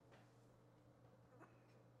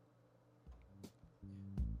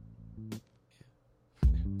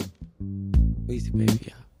Weezy baby,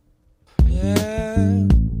 yeah.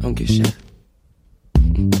 Don't get shot.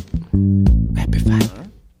 Rapid fire.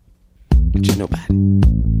 But you know about it.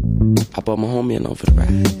 I brought my homie along for the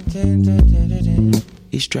ride.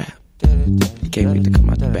 He's strapped. He can't wait to come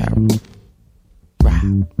out the barrel.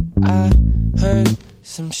 Ride. I heard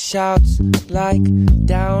some shouts like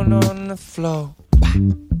down on the floor.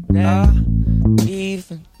 Now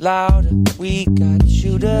even louder, we got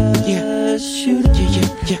shooters. Yeah.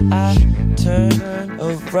 I turned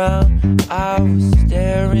around, I was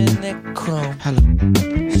staring at Chrome. Hello.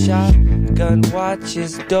 Shotgun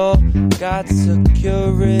watches door, got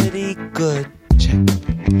security good. Check.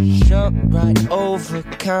 Jump right over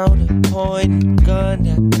counter, point gun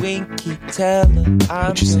at Winky, tell her I'm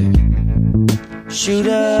What you say?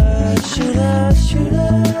 shooter.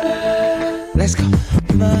 Let's go.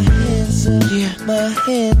 My hands up, Yeah. my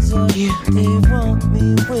hands up. Yeah. They want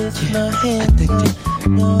me with my hands think up. they-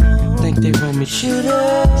 No, Think they want me to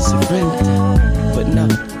shooter. surrender. But no,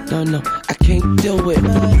 I can't do it.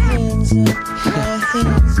 My hands up, my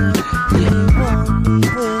hands up. They want me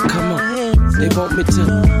with Come my on. hands They up. want me to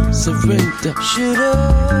surrender. Shooter.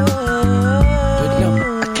 But no,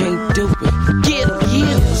 I can't do it. Yeah.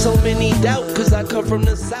 So many doubt, cause I come from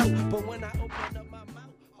the south. But when I open up my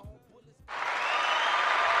mouth, all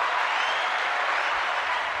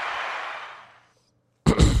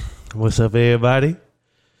bullets. What's up, everybody?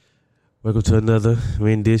 Welcome to another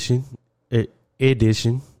edition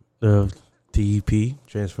of TEP,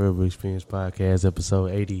 Transferable Experience Podcast,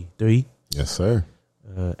 episode 83. Yes, sir.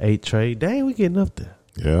 8 trade. Dang, we getting up there.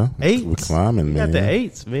 Yeah. Eights. We're climbing, We man. got the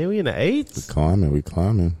 8s, man. We in the 8s. We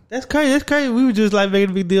climbing. That's crazy. We were just like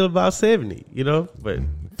making a big deal about 70, you know? But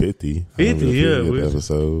 50. 50, yeah. 50th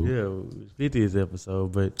episode. Yeah, 50th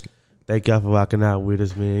episode. But thank y'all for rocking out with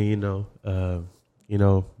us, man. You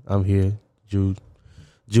know, I'm here.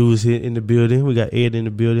 Jules here in the building. We got Ed in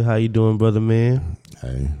the building. How you doing, brother, man?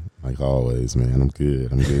 Hey, like always, man. I'm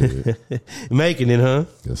good. Making it, huh?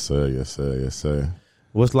 Yes, sir.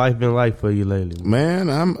 What's life been like for you lately? Man,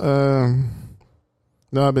 I've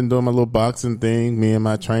been doing my little boxing thing, me and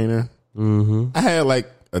my trainer. Mm-hmm. I had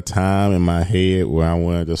like a time in my head where I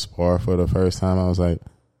wanted to spar for the first time. I was like,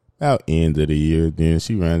 about end of the year. Then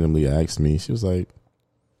she randomly asked me, she was like,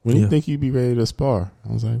 when do you think you'd be ready to spar?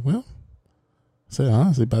 I was like, well, I said,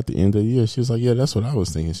 honestly, about the end of the year. She was like, yeah, that's what I was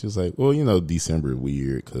thinking. She was like, well, December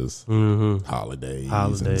weird because holidays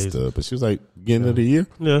and stuff. But she was like, beginning of the year?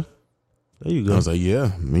 Yeah. There you go. I was like,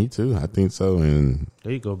 yeah, me too. I think so. And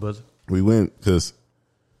there you go, brother. we went because,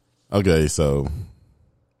 okay, so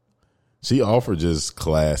she offered just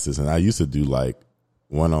classes. And I used to do like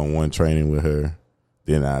one-on-one training with her.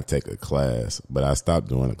 Then I'd take a class. But I stopped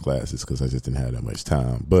doing the classes because I just didn't have that much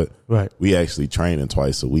time. But Right. we actually training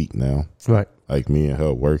twice a week now. Right. Like me and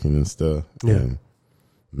her working and stuff. Yeah. And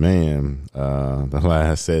man, the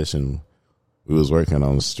last session we was working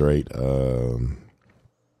on straight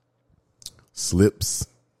slips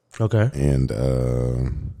Okay.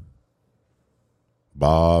 and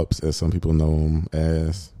bobs, as some people know them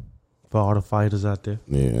as. For all the fighters out there.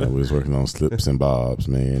 Yeah, we was working on slips and bobs,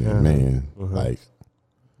 man. And man, like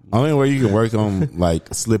only way you can work on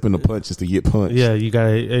like slipping the punches to get punched. Yeah, you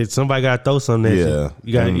got somebody got to throw something at you. Yeah.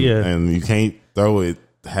 You got and you can't throw it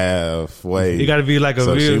halfway. You got to be like a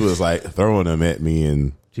So real. she was like throwing them at me,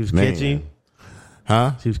 and She was man. catching you?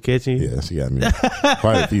 Huh? She was catching you? Yeah, she got me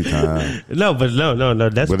quite a few times. No.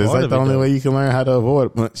 That's But it's part like of the it, only though. way you can learn how to avoid a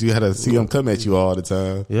punch. You got to see them come at you all the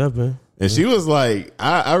time. Yeah, man. And she was like,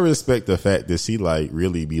 I respect the fact that she like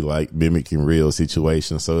really be like mimicking real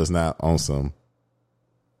situations. So it's not on some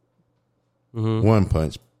one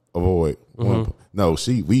punch avoid. One punch. No,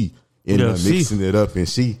 we end up mixing it up, and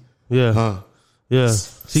she, Yeah. Yeah.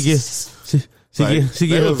 She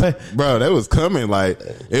get her pay. Bro, that was coming. Like,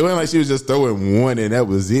 it wasn't like she was just throwing one and that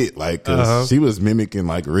was it. Like, 'cause she was mimicking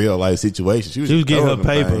like real life situations. She was getting her throwing them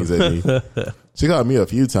paper. things at me. She called me a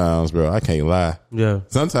few times, bro. I can't lie. Yeah.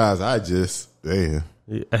 Sometimes I just, damn,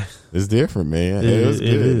 Yeah. it's different, man. It was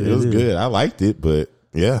good. It was good. I liked it, but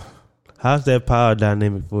yeah. How's that power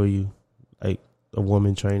dynamic for you? Like a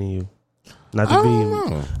woman training you? Not to I be. don't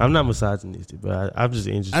know. I'm not misogynistic, but I'm just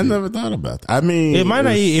interested. I never thought about that. I mean, It might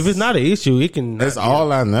not. If it's not an issue, it can. That's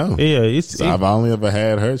all I know. Yeah, So I've only ever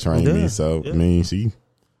had her train Yeah, me. So, yeah. I mean, she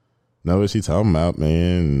know what she talking about,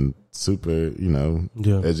 man. Super,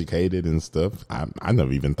 educated and stuff. I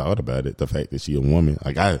never even thought about it. The fact that she a woman.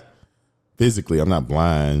 Like, physically, I'm not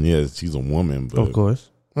blind. Yeah, she's a woman. But Of course.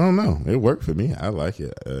 I don't know. It worked for me. I like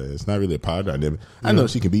it. It's not really a power dynamic. I know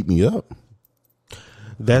she can beat me up.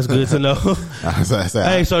 That's good to know.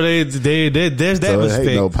 Hey, so there's that so respect. It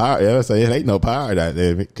ain't no power. Yeah, so it ain't no power out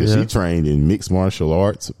there because she trained in mixed martial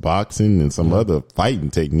arts, boxing, and some other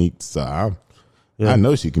fighting techniques. So I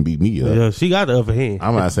know she can beat me up. Yeah, she got the upper hand.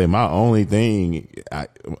 I'm gonna say my only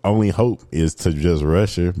only hope is to just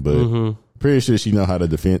rush her, but pretty sure she know how to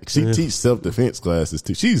defend. She teach self defense classes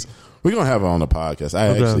too. We're gonna have her on the podcast. I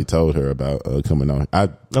actually told her about coming on.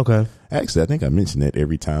 Actually, I think I mentioned that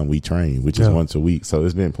every time we train, which is once a week. So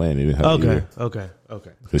it's been planning in her ear. Okay.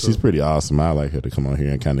 Because she's pretty awesome. I like her to come on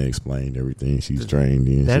here and kind of explain everything she's trained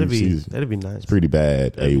in. That'd be nice. It's pretty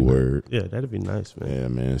bad. Word. Yeah, that'd be nice, man. Yeah,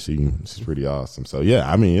 man. She's pretty awesome. So yeah,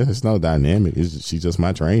 I mean, it's no dynamic. She's just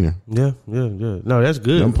my trainer. Yeah. No, that's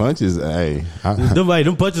good. Them punches, hey.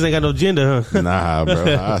 Them punches ain't got no gender, huh? Nah,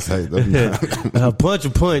 bro. I say them. Punch.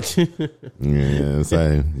 Yeah,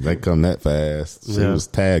 say they come that fast. She was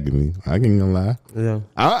tagging me. I ain't gonna lie. Yeah.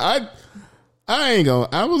 I ain't gonna.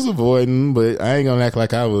 I was avoiding, but I ain't gonna act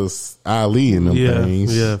like I was Ali in them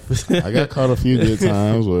things. Yeah. I got caught a few good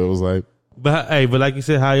times where it was like, but like you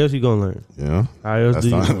said, how else you gonna learn? Yeah, how else that's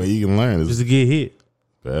the only way you can learn is just to get hit.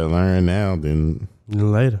 Better learn now than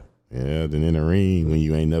later. Yeah, than in the ring when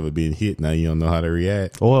you ain't never been hit. Now you don't know how to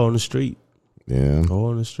react. Or on the street. Yeah,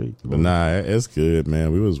 or on the street. But nah, it's good,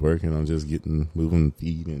 man. We was working on just moving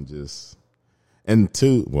feet and just. And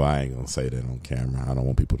two, well, I ain't gonna say that on camera. I don't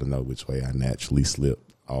want people to know which way I naturally slip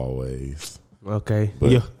always. Okay,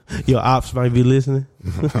 but your ops might be listening.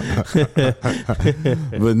 But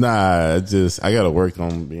nah, I gotta work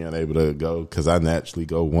on being able to go because I naturally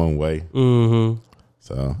go one way. Mm-hmm.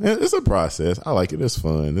 So it's a process. I like it. It's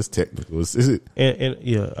fun. It's technical. I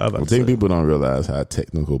think people don't realize how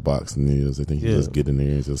technical boxing is. I think you just get in there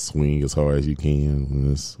and just swing as hard as you can. And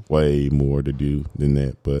there's way more to do than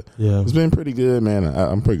that. But it's been pretty good, man.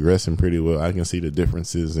 I'm progressing pretty well. I can see the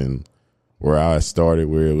differences in where I started,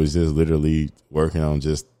 where it was just literally working on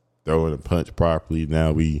just throwing a punch properly.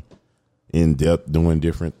 Now we in depth doing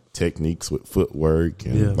different techniques with footwork.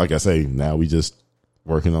 And like I say, now we just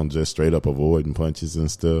working on just straight up avoiding punches and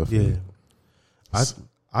stuff. Yeah.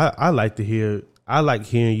 I like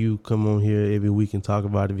hearing you come on here every week and talk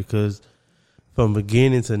about it because from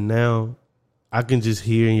beginning to now, I can just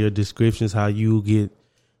hear in your descriptions how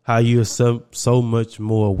you're so much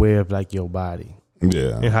more aware of like your body.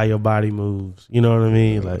 Yeah. And how your body moves. You know what I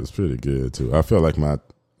mean? Yeah, it's pretty good too. I feel like my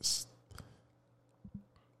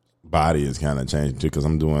body is kind of changing too because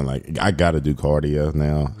I'm doing I got to do cardio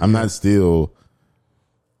now.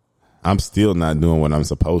 I'm still not doing what I'm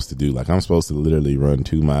supposed to do. Like I'm supposed to literally run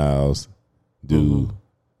 2 miles, do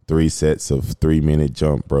 3 sets of 3-minute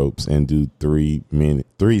jump ropes, and do 3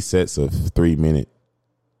 sets of 3-minute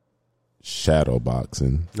shadow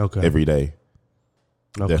boxing every day.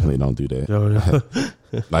 Okay. Definitely don't do that.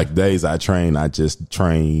 Like days I train, I just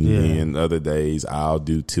train, and other days I'll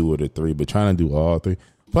do 2 or 3. But trying to do all 3.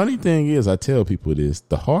 Funny thing is, I tell people this: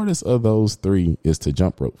 the hardest of those 3 is to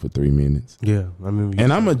jump rope for 3 minutes. Yeah, I mean,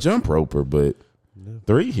 and I'm a jump roper, but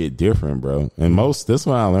 3 hit different, bro. And that's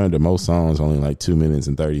why I learned that most songs only like 2 minutes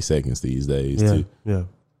and 30 seconds these days. Yeah.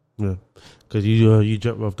 Because you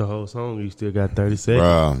jump rope the whole song, you still got 30 seconds.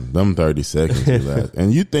 Bro, them 30 seconds.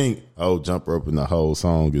 And you think, jump roping the whole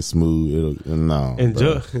song is smooth? No. And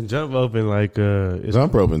jump roping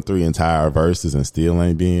jump roping 3 entire verses and still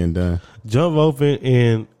ain't being done. Jump roping,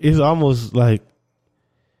 and it's almost like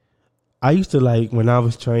I used to when I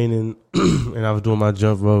was training and I was doing my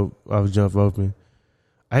jump rope, I was jump roping.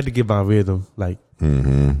 I had to get my rhythm,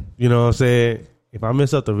 you know what I'm saying? If I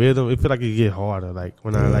mess up the rhythm, it feel like it get harder. Like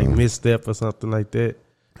when I misstep or something like that.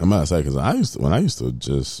 I'm about to say because when I used to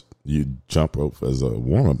just jump rope as a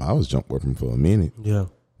warm up, I was jump roping for a minute. Yeah.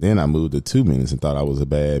 Then I moved to 2 minutes and thought I was a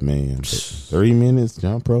bad man. But 3 minutes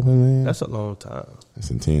jump roping, man. That's a long time.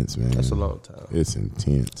 That's intense, man. That's a long time. It's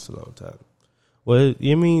intense. It's a long time. Well,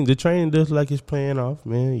 I mean, the training does like it's paying off,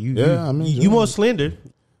 man. You more slender.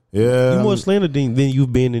 Yeah, you more slender than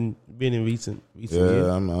you've been in recent years. It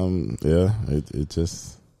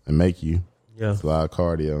make you. Yeah, it's a lot of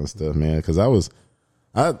cardio and stuff, man. Because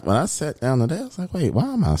when I sat down today, I was like, wait, why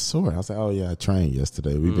am I sore? I was like, oh yeah, I trained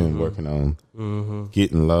yesterday. We've been working on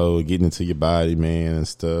getting low, getting into your body, man, and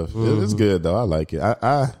stuff. It's good though. I like it.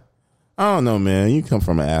 I don't know, man. You come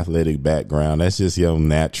from an athletic background. That's just your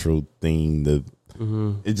natural thing.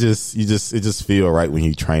 It just feel right when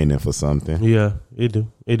you training for something. Yeah, it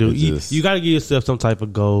do. You got to give yourself some type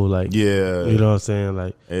of goal, you know what I'm saying.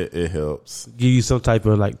 Like it helps give you some type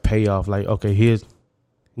of payoff. Like okay, here's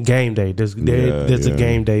game day. There's a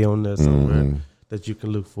game day on there somewhere that you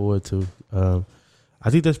can look forward to. I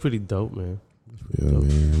think that's pretty dope, man.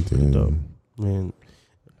 Man. Dope, man.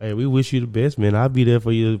 Hey, we wish you the best, man. I'll be there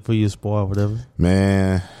for your spar or whatever.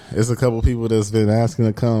 Man, there's a couple people that's been asking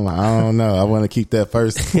to come. I don't know. I want to keep that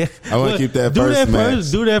first. I want to keep that first match.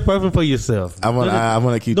 Do that first for yourself. I want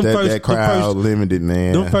to keep that crowd limited,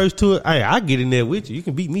 man. Them first two, hey, I get in there with you. You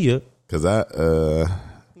can beat me up. Cause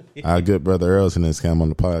our good brother Earl's in this came on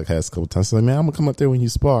the podcast a couple times. He's like, man, I'm gonna come up there when you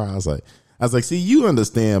spar. I was like, see, you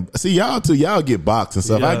understand. See, y'all get boxed and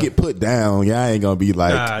stuff. Yeah. I get put down. Y'all ain't gonna be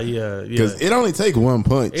like, because it only take one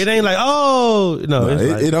punch. It ain't like, oh no,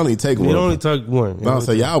 it only take one. It only took one. No,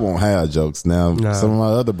 so y'all won't have jokes now. Nah. Some of my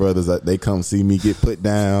other brothers, they come see me get put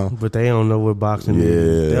down, but they don't know what boxing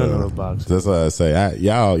is. They don't know what boxing. That's why I say,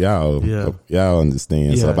 y'all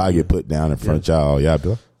understand. So if I get put down in front of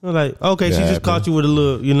y'all be like, okay, she just caught you with a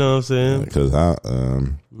little, you know what I'm saying?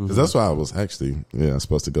 Because that's why I was actually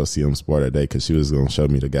supposed to go see him spar that day, because she was gonna show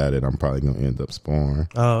me the guy that I'm probably gonna end up sparring.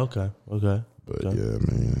 Oh, okay. But yeah,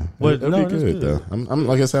 man, it'll be good though. I'm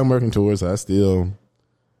like I said, I'm working towards it. I still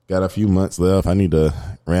got a few months left. I need to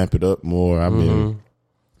ramp it up more.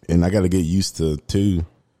 And I got to get used to too.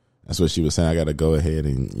 That's what she was saying. I got to go ahead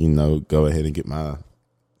and get my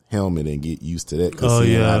helmet and get used to that. Because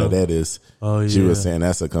out of that is, she was saying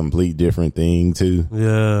that's a complete different thing too.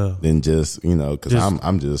 Yeah. Than just because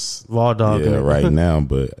I'm just raw dog. Right now.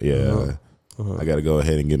 But I got to go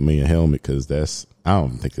ahead and get me a helmet, because I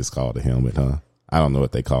don't think it's called a helmet, huh? I don't know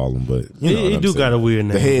what they call them, but you do got a weird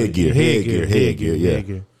name. The headgear.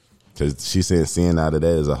 Yeah. Because she said seeing out of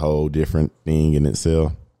that is a whole different thing in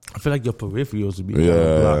itself. I feel like your peripherals would be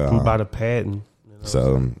blocked by the pattern.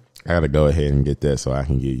 So I got to go ahead and get that so I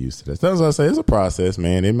can get used to that. That's what I say. It's a process,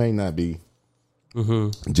 man. It may not be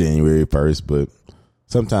January 1st, but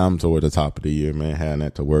sometime toward the top of the year, man, having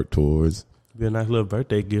that to work towards. Be a nice little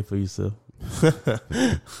birthday gift for yourself.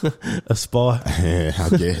 A spar. Yeah, I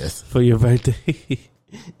guess. For your birthday.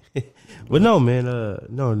 But no, man,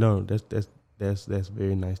 no, that's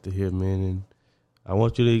very nice to hear, man. And I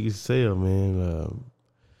want you to excel, man.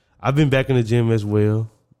 I've been back in the gym as well.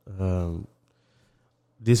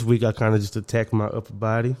 This week I kind of just attacked my upper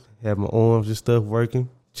body, had my arms and stuff working.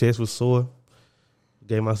 Chest was sore.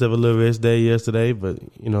 Gave myself a little rest day yesterday, but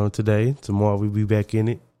tomorrow we'll be back in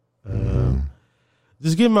it.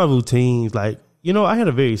 Just getting my routines. Like, I had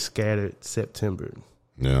a very scattered September.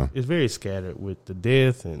 Yeah. It's very scattered with the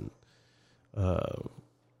death and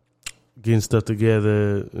getting stuff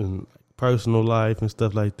together and personal life and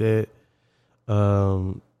stuff like that.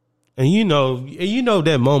 And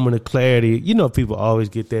that moment of clarity. People always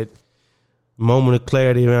get that moment of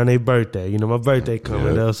clarity around their birthday. My birthday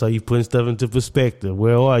coming up, so you putting stuff into perspective.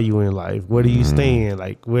 Where are you in life? Where do you stand?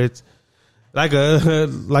 Like, where's like a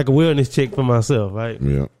wellness check for myself, right?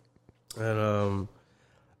 Yeah. And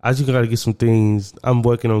I just gotta get some things. I'm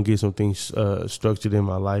working on getting some things structured in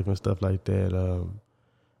my life and stuff like that.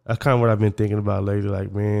 That's kind of what I've been thinking about lately.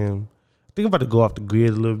 Like, man, I think I'm about to go off the grid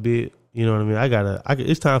a little bit. You know what I mean?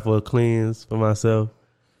 It's time for a cleanse for myself.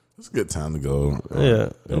 It's a good time to go.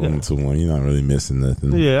 Go into one. You're not really missing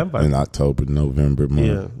nothing. Yeah, in October, November month.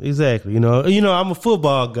 Yeah, exactly. I'm a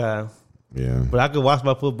football guy. Yeah, but I could watch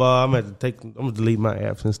my football. I'm gonna delete my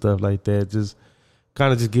apps and stuff like that. Just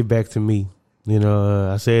kind of just get back to me.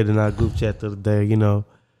 I said in our group chat the other day. Had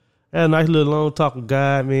a nice little long talk with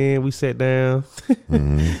God, man. We sat down.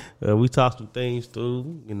 We talked some things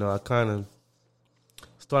through. I kind of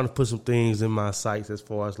starting to put some things in my sights as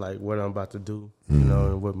far as like what I'm about to do,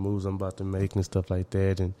 and what moves I'm about to make and stuff like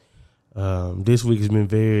that. And this week has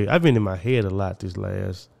been I've been in my head a lot this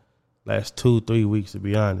last 2-3 weeks, to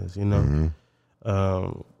be honest, and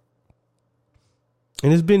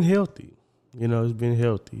it's been healthy. It's been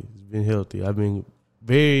healthy. I've been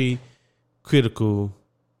very critical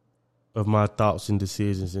of my thoughts and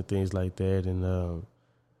decisions and things like that. And,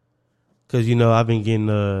 cause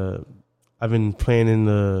I've been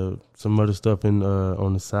planning some other stuff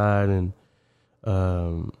on the side, and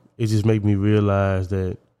it just made me realize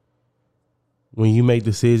that when you make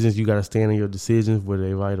decisions, you got to stand on your decisions, whether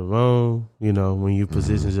they right or wrong. When you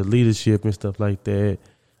positions of leadership and stuff like that.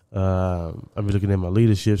 I've been looking at my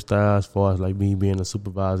leadership style as far as like me being a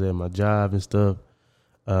supervisor at my job and stuff.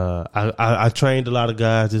 I trained a lot of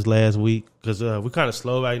guys this last week because we're kind of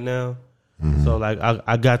slow right now. So like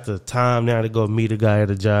I got the time now to go meet a guy at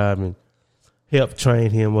a job and help train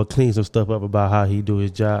him or clean some stuff up about how he do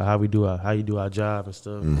his job, how you do our job and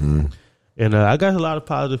stuff. And I got a lot of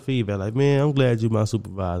positive feedback. Like, man, I'm glad you're my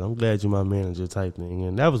supervisor. I'm glad you're my manager type thing.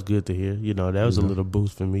 And that was good to hear. That was a little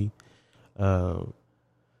boost for me. But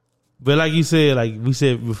like you said, like we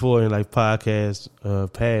said before in like podcasts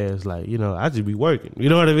past, like, I just be working. You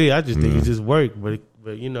know what I mean? I just think it's just work. But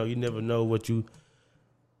you never know what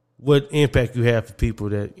what impact you have for people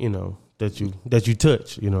that that you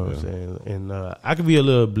touch. You know what I'm saying? And I can be a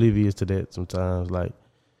little oblivious to that sometimes. Like,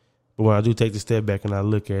 but when I do take the step back and I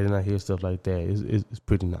look at it and I hear stuff like that, it's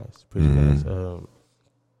pretty nice. Pretty nice.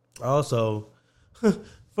 Also,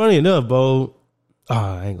 funny enough, Bo.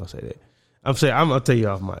 I ain't gonna say that. I'm gonna tell you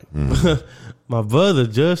off mic. My brother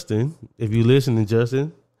Justin, if you listening,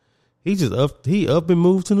 Justin, he up and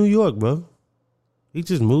moved to New York, bro. He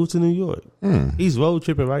just moved to New York. He's road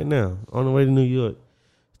tripping right now on the way to New York.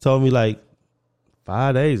 He told me like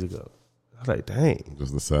 5 days ago. I was like, dang.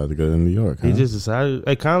 Just decided to go to New York. Huh? He just decided,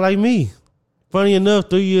 kind of like me. Funny enough,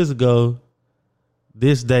 3 years ago,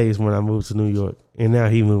 this day is when I moved to New York, and now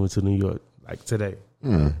he moving to New York like today.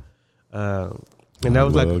 And that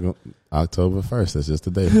was like October 1st. That's just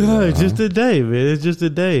a day. Just a day, man. It's just a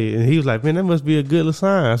day. And he was like, man, that must be a good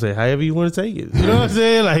sign. I said, however you want to take it. You know what I'm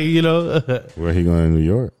saying? Like, Where he going to New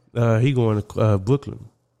York? He going to Brooklyn.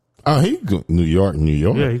 Oh, he New York.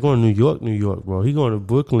 Yeah, he going to New York, bro. He going to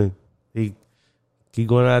Brooklyn. He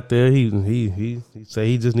going out there. He say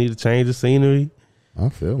he just need to change the scenery. I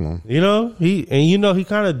feel him. He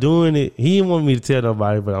kind of doing it. He didn't want me to tell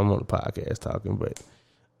nobody, but I'm on the podcast talking. But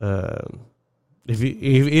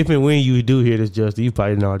if and when you do hear this, Justin, you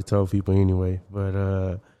probably already told people anyway.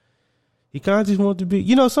 But he kind of just want to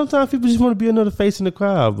be. Sometimes people just want to be another face in the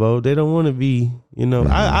crowd, bro. They don't want to be.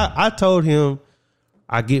 I told him,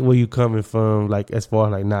 I get where you coming from, like as far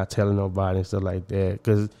as like not telling nobody and stuff like that,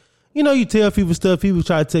 because. You tell people stuff, people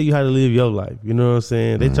try to tell you how to live your life. You know what I'm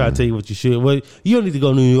saying? They try to tell you what you should. Well, you don't need to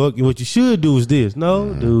go to New York. What you should do is this.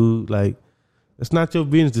 No, dude. Like, it's not your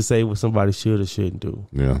business to say what somebody should or shouldn't do.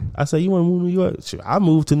 Yeah. I say, you want to move to New York? Sure, I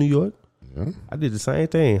moved to New York. Yeah. I did the same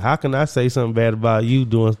thing. How can I say something bad about you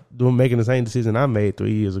making the same decision I made 3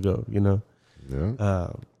 years ago,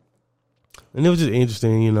 Yeah. And it was just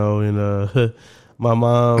interesting, and my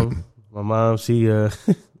mom, she...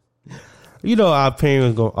 our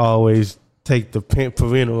parents gonna always take the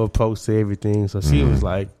parental approach to everything. So she was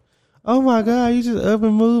like, "Oh my God, you just up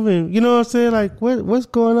and moving." You know what I'm saying? Like, what's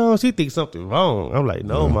going on? She thinks something wrong. I'm like,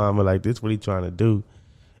 "No, Mama, like this, what he trying to do?"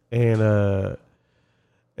 And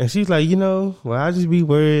she's like, well, I just be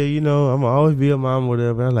worried. I'm gonna always be a mom, or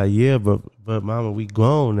whatever. I'm like, yeah, but Mama, we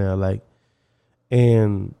grown now, like,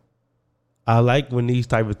 and I like when these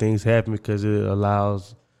type of things happen because it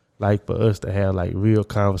allows. Like for us to have like real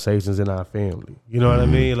conversations in our family. You know what I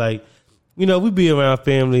mean? Like, we be around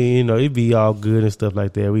family, it be all good and stuff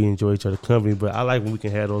like that. We enjoy each other's company, but I like when we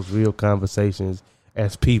can have those real conversations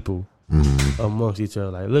as people amongst each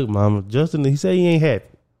other. Like, look, Mama, Justin, he said he ain't happy.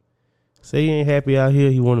 Say he ain't happy out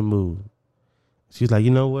here, he want to move. She's like,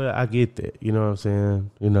 you know what? I get that. You know what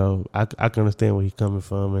I'm saying? I can understand where he's coming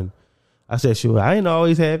from. And I said, sure, I ain't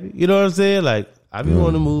always happy. You know what I'm saying? Like, I be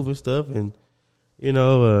wanting to move and stuff. And,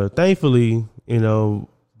 thankfully,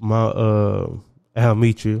 my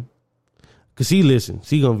Almetria, because she listens.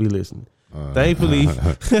 She going to be listening. Thankfully,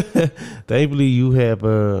 you have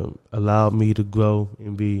allowed me to grow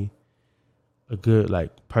and be a good,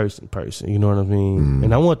 like, person. You know what I mean?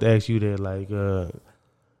 And I want to ask you that, like,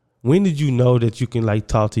 when did you know that you can, like,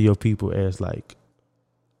 talk to your people as, like,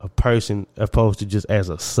 a person opposed to just as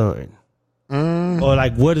a son? Or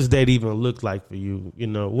like, what does that even look like for you?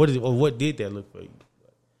 What did that look for you?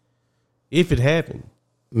 If it happened.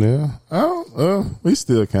 Yeah. We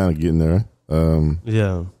still kind of getting there.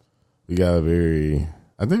 Yeah. We got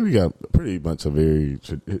I think we got pretty much a very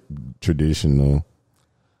traditional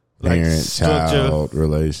parent-child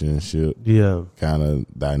relationship. Yeah. Kind of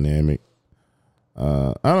dynamic.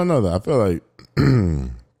 I don't know though. I feel like,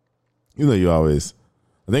 you always,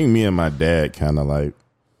 I think me and my dad kind of like,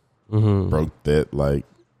 broke that like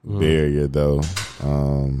barrier though.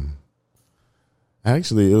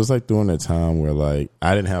 Actually, it was like during that time where like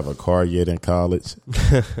I didn't have a car yet in college,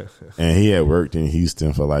 and he had worked in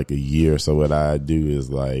Houston for like a year. So what I'd do is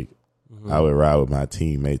like I would ride with my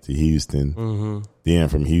teammate to Houston. Then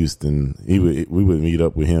from Houston, we would meet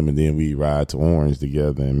up with him, and then we'd ride to Orange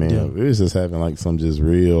together. And man, it was just having like some just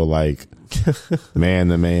real like man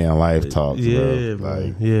to man life talks. Yeah, bro.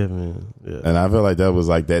 Like, yeah, man. Yeah. And I feel like that was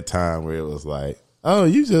like that time where it was like, oh,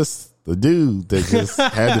 you just the dude that just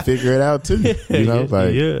had to figure it out too.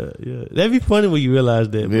 Like yeah. That'd be funny when you realize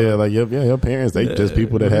that. Bro. Yeah, like your parents, they just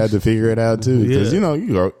people that had to figure it out too. Because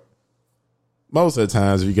most of the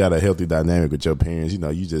times if you got a healthy dynamic with your parents,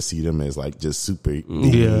 you just see them as like just super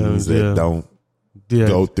beings that don't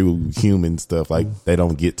go through human stuff. Like they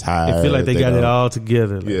don't get tired. I feel like they got it all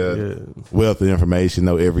together. Like, wealth of information,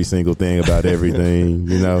 know every single thing about everything.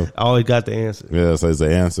 Always got the answer. Yeah, so it's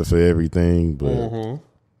the answer for everything. But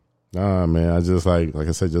nah, man, I just like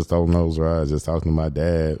I said, just on those rides, just talking to my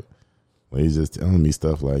dad. he's just telling me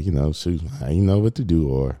stuff like, shoot, I ain't know what to do,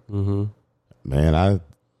 or man,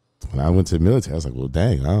 when I went to the military, I was like, well,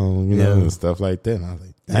 dang, I don't, and stuff like that. And I was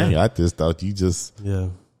like, dang, I just thought you just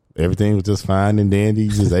everything was just fine and dandy.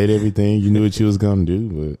 You just ate everything. You knew what you was gonna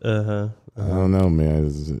do, but I don't know,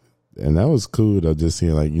 man. And that was cool though, just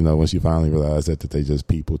seeing like, once you finally realize that they just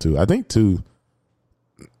people too. I think too,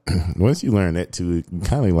 once you learn that too, you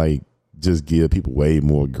kind of like just give people way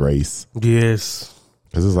more grace. Yes,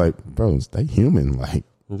 because it's like, bro, they human, like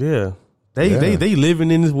they living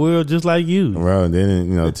in this world just like you. Well,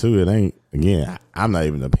 then too, it ain't. Again, I'm not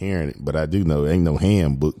even a parent, but I do know ain't no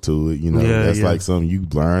handbook to it. That's like something you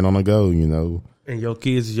learn on the go. And your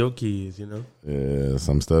kids is your kids. Yeah,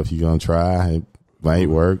 some stuff you gonna try. Might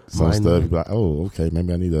work. Some stuff you be like, oh, okay,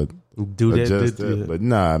 maybe I need to do adjust that. But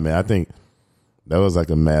nah, man, I think that was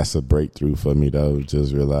like a massive breakthrough for me though.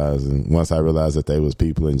 Just realizing once I realized that they was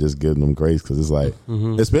people and just giving them grace, because it's like,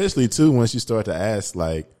 especially too once you start to ask,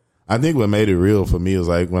 like, I think what made it real for me was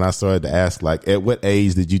like when I started to ask, like, at what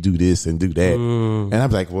age did you do this and do that? And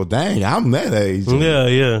I'm like, well, dang, I'm that age.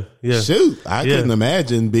 Yeah. Shoot, I couldn't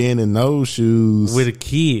imagine being in those shoes with a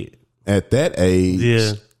kid at that age.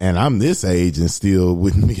 Yeah. And I'm this age and still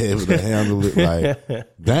wouldn't be able to handle it. Like,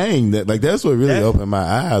 dang, that's what really opened my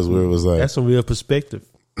eyes. Where it was like, that's some real perspective.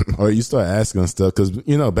 Or you start asking stuff because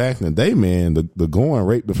back in the day, man, the going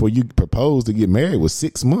rate before you proposed to get married was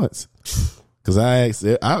 6 months. Because I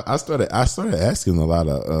started asking a lot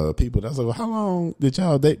of people. I was like, well, how long did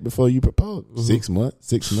y'all date before you proposed? 6 months.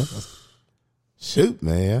 6 months. I was like, shoot,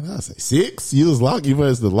 man. I was like, 6? You was locked. You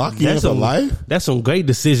was the lock in for life. That's some great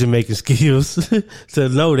decision making skills to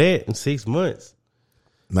know that in 6 months.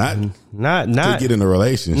 Not to get in a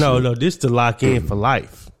relationship. No, this to lock in for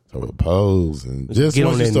life. To propose and just get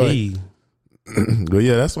on that knee. But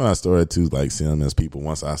yeah, that's when I started to like see them as people.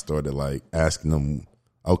 Once I started like asking them,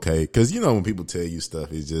 okay, because when people tell you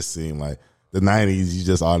stuff, it just seemed like the 90s, you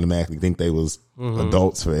just automatically think they was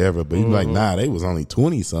adults forever. But you're like, nah, they was only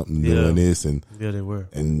 20 something doing this, and they were,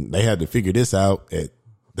 and they had to figure this out at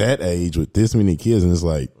that age with this many kids, and it's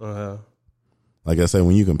like, like I said,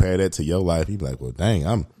 when you compare that to your life, you be like, well, dang,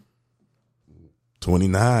 I'm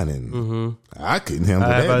 29 and I couldn't handle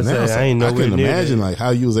that now. So I couldn't imagine like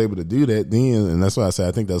how you was able to do that then, and that's why I say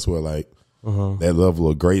I think that's where like that level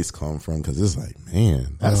of grace come from, because it's like,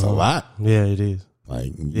 man, that's a lot. Yeah, it is.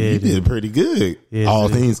 Like, you did pretty good. Yes, all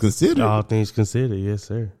things considered. All things considered. Yes,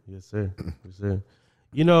 sir. Yes, sir. Yes, sir.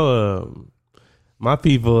 My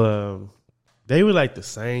people, they were like the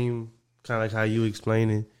same, kind of like how you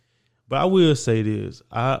explaining. But I will say this.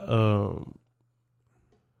 As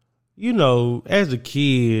a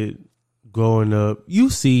kid growing up, you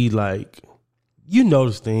see, like, you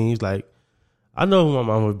notice things. Like, I know my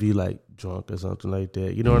mom would be, like, drunk or something like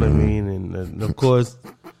that. You know what I mean? And of course...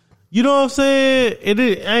 You know what I'm saying?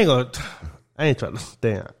 I ain't trying to.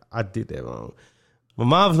 Damn, I did that wrong. My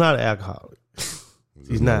mom's not an alcoholic.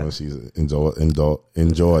 She's not. She's enjoyed an adult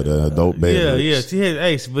beverage. Yeah. She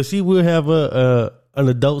has, but she will have an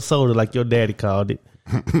adult soda, like your daddy called it,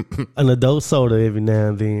 an adult soda every now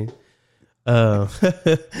and then. And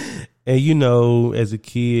as a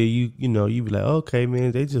kid, you be like, okay,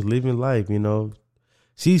 man, they just living life.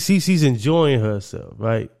 She's enjoying herself,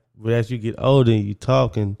 right? But as you get older and you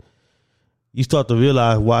talk and you start to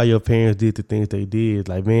realize why your parents did the things they did.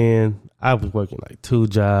 Like, man, I was working like 2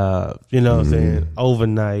 jobs, what I'm saying,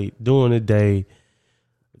 overnight, during the day,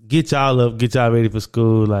 get y'all up, get y'all ready for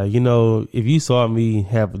school. Like, if you saw me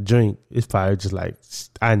have a drink, it's probably just like,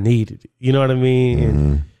 I needed it. You know what I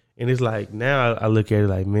mean? And it's like, now I look at it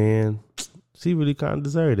like, man, she really kind of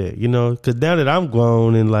deserved that, because now that I'm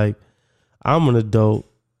grown and like, I'm an adult,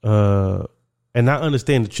 and I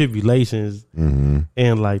understand the tribulations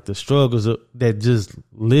and like the struggles that just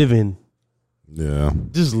living. Yeah.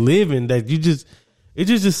 Just living that it's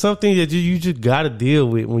just something that you just got to deal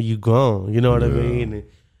with when you grown. You know what I mean? And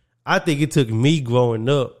I think it took me growing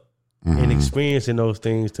up and experiencing those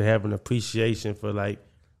things to have an appreciation for like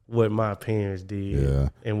what my parents did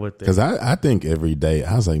and what they. Because I think every day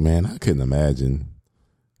I was like, man, I couldn't imagine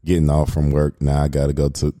getting off from work. Now I got to go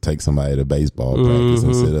to take somebody to baseball practice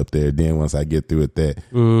and sit up there. Then once I get through with that,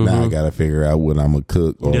 now I got to figure out what I'm going to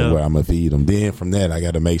cook or where I'm going to feed them. Then from that, I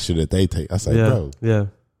got to make sure that they take. I was like, bro. Yeah.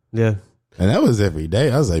 And that was every day.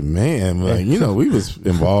 I was like, man, like, we was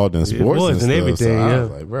involved in sports and stuff. Everything, so I was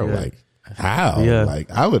like, bro, like, how? Yeah. Like,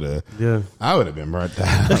 I would have been burnt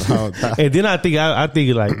out. And then I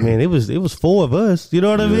think like, man, it was 4 of us. You know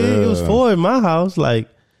what I mean? It was 4 in my house. Like,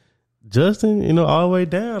 Justin, all the way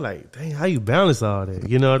down, like, dang, how you balance all that?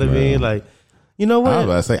 You know what I mean? Like, You know what? I was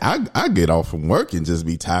about to say, I get off from work and just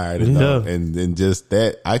be tired enough. And just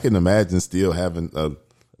that, I can imagine still having a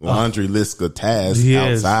laundry list of tasks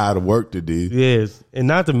outside of work to do. Yes. And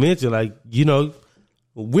not to mention, like, you know,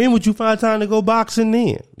 when would you find time to go boxing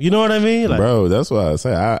then? You know what I mean? Like, bro, that's why I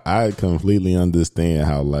say I completely understand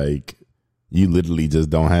how, like, you literally just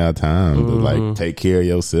don't have time to, like, take care of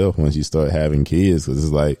yourself once you start having kids. Because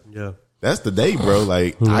it's like, that's the day, bro.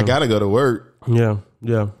 Like, I got to go to work. Yeah.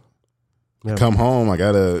 Come home, I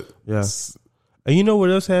gotta. Yeah. And you know what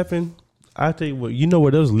else happened? I tell you what, you know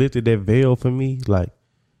what else lifted that veil for me? Like,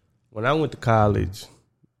 when I went to college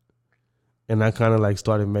and I kind of like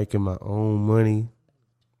started making my own money,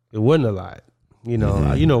 it wasn't a lot. You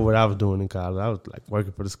know, you know what I was doing in college. I was like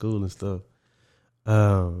working for the school and stuff.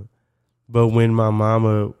 But when my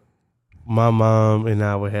mom and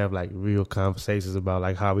I would have like real conversations about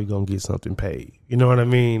like how we gonna get something paid. You know what I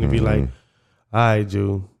mean? And be like, all right,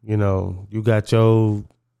 Drew, you know, you got your,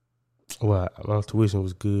 well, my tuition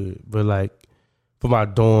was good, but like for my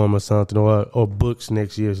dorm or something or books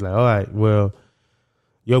next year, it's like, all right, well,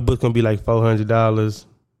 your book's gonna be like $400.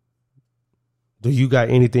 Do you got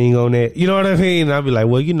anything on that? You know what I mean? And I'd be like,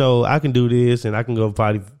 well, you know, I can do this and I can go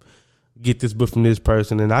probably get this book from this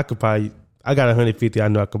person and I got $150 I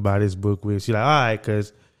know I can buy this book with. She's like, all right,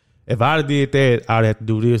 because if I'd have did that, I'd have to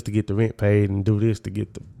do this to get the rent paid and do this to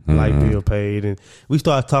get the light bill paid. And we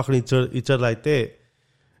started talking to each other like that.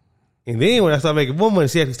 And then when I started making more money,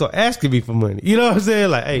 she actually started asking me for money. You know what I'm saying?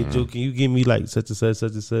 Like, hey, Drew, can you give me like such and such,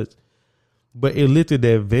 such and such? But it lifted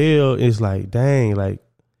that veil. It's like, dang, like,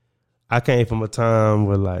 I came from a time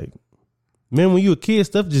where like, man, when you a kid,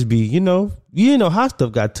 stuff just be, you didn't know how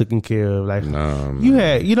stuff got taken care of. Like, you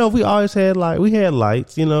had, we always had we had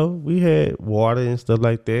lights, we had water and stuff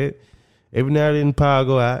like that. Every now and then power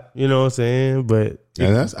go out, you know what I'm saying? But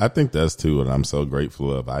I think that's too what I'm so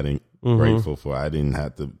grateful of. Grateful for. I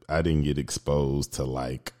didn't get exposed to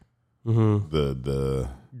like the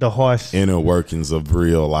harsh inner workings of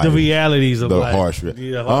real life, the realities of the life. harsh.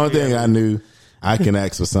 The only thing I knew, I can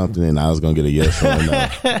ask for something and I was gonna get a yes or a no.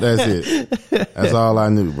 That's it. That's all I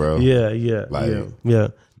knew, bro. Yeah.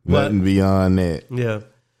 Nothing beyond that. Yeah.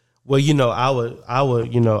 Well,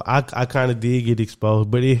 I kind of did get exposed,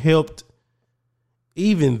 but it helped.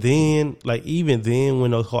 Even then,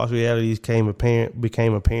 when those harsh realities became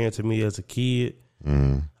apparent to me as a kid,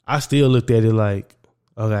 I still looked at it like,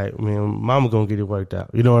 okay, man, mama gonna get it worked out.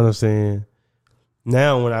 You know what I'm saying?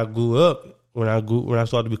 Now, when I grew up, when I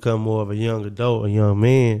started to become more of a young adult, a young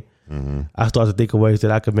man, I started to think of ways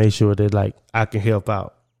that I could make sure that like I can help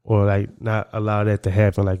out or like not allow that to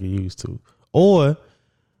happen like it used to. Or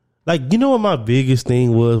like, you know what my biggest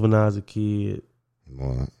thing was when I was a kid?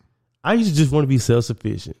 What? I used to just want to be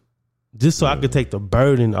self-sufficient just so I could take the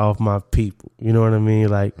burden off my people. You know what I mean?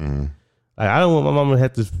 Like, I don't want my mama to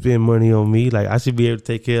have to spend money on me. Like, I should be able to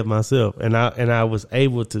take care of myself. And I was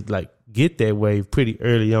able to like get that way pretty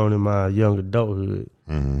early on in my young adulthood,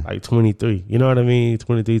 like 23. You know what I mean?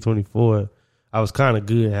 23, 24. I was kind of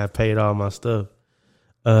good. I paid all my stuff.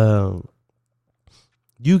 You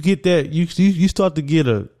get that. You start to get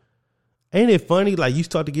ain't it funny? Like, you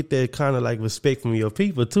start to get that kind of like respect from your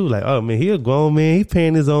people too. Like, oh man, he a grown man. He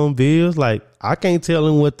paying his own bills. Like, I can't tell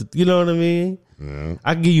him what to, you know what I mean? Yeah.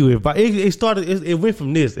 I can give you advice. It went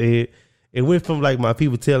from this. It went from like my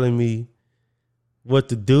people telling me what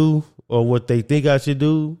to do or what they think I should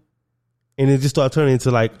do. And it just started turning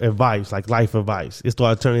into like advice, like life advice. It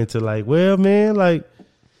started turning into like, well, man, like,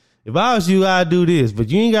 if I was you, I'd do this, but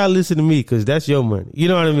you ain't got to listen to me because that's your money. You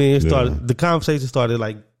know what I mean? The conversation started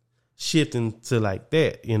like shifting to like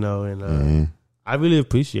that, and I really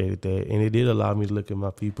appreciated that. And it did allow me to look at my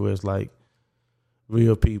people as like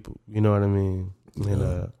real people. You know what I mean? Yeah.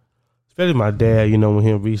 And especially my dad, when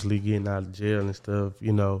him recently getting out of jail and stuff,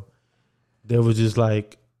 there was just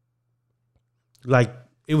like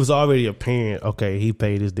it was already apparent, okay, he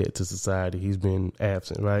paid his debt to society. He's been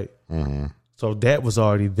absent, right? Mm-hmm. So that was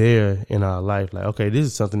already there in our life. Like, okay, this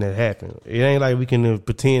is something that happened. It ain't like we can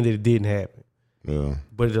pretend that it didn't happen. Yeah.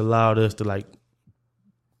 But it allowed us to like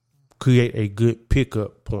create a good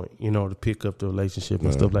pickup point, to pick up the relationship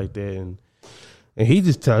and stuff like that. And he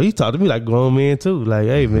just he talked to me like grown man too. Like,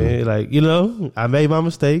 hey man, like, I made my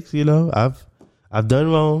mistakes, I've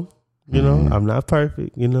done wrong, I'm not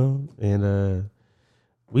perfect, and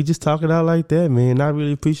we just talk it out like that, man. I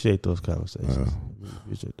really appreciate those conversations.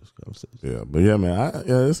 Yeah, but yeah, man,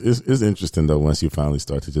 it's interesting though once you finally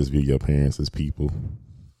start to just view your parents as people.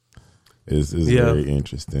 It's very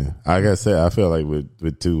interesting. Like I said, I feel like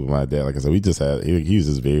with my dad, like I said, we just had he was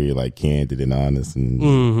just very like candid and honest,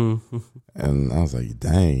 and and I was like,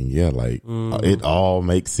 dang, yeah, like it all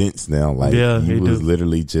makes sense now. Like he was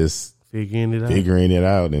literally just figuring it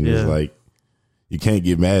out, and it's like you can't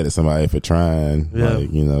get mad at somebody for trying.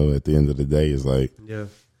 Like, you know, at the end of the day, it's like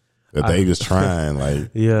that they was trying.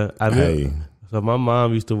 Like so my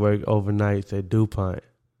mom used to work overnights at DuPont,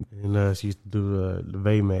 and she used to do the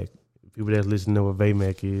VAMAC. People that listen know what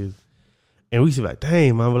VAMAC is. And we used to be like,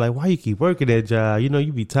 dang, mom, like, why you keep working that job? You know,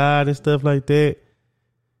 you be tired and stuff like that.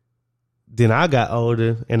 Then I got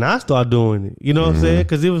older and I started doing it. You know what I'm saying?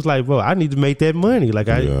 Because it was like, bro, I need to make that money. Like,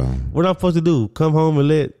 what I'm supposed to do? Come home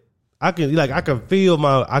and I can feel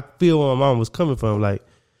where my mom was coming from. Like,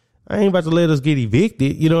 I ain't about to let us get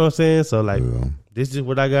evicted. You know what I'm saying? So, like, this is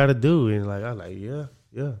what I got to do. And, like, I was like, yeah,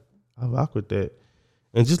 I rock with that.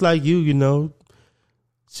 And just like you know,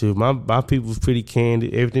 shoot, my people was pretty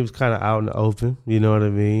candid. Everything was kind of out in the open. You know what I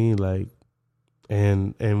mean? Like,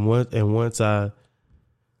 and once I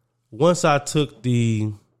took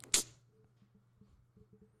the,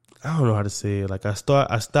 I don't know how to say it. Like I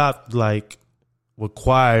stopped like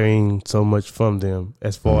requiring so much from them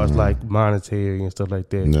as far as like monetary and stuff like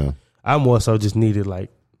that. No. I more so just needed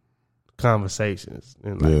like conversations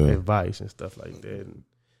and like advice and stuff like that. And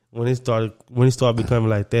when it started becoming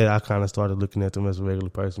like that, I kind of started looking at them as a regular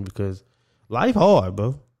person because life hard,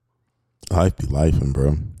 bro. Life be lifing,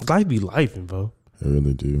 bro. Life be lifing, bro. I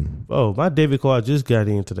really do. Bro, my debit card just got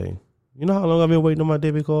in today. You know how long I've been waiting on my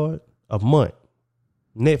debit card? A month.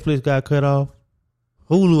 Netflix got cut off.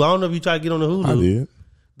 Hulu, I don't know if you try to get on the Hulu. I did.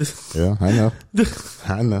 Yeah, I know.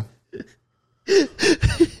 I know.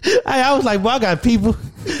 Hey, I was like, bro, I got people.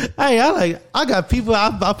 Hey, I got people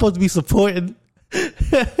I'm supposed to be supporting.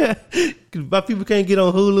 My people can't get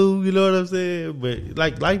on Hulu, you know what I'm saying? But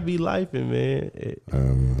like life be lifing, man.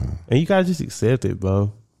 And you gotta just accept it,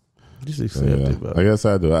 bro. Just accept it, bro. I guess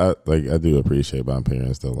I do. I do appreciate my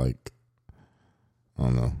parents though. Like, I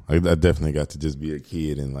don't know. I definitely got to just be a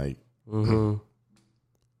kid and like, I don't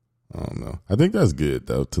know. I think that's good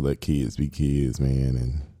though, to let kids be kids, man.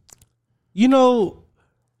 And you know,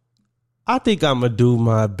 I think I'm gonna do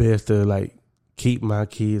my best to like keep my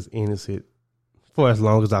kids innocent for as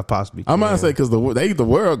long as I possibly can. I'm gonna say because the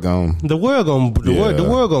world gone. The world gonna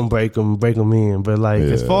break them in. But like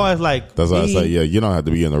as far as like that's why I say you don't have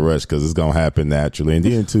to be in a rush because it's gonna happen naturally. And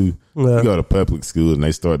then too, you go to public school and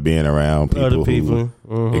they start being around people who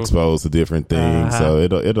exposed to different things. So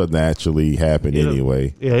it'll naturally happen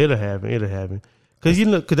anyway. Yeah, it'll happen. Because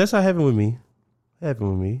because that's how it happened with me.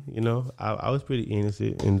 You know, I was pretty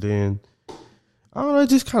innocent, and then I don't know, it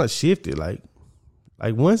just kind of shifted. Like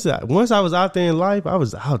once I was out there in life, I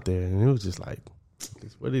was out there, and it was just like,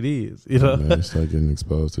 it's what it is, you know. Man, it's like getting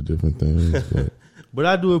exposed to different things. But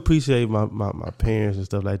I do appreciate my parents and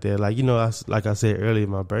stuff like that. Like, you know, like I said earlier,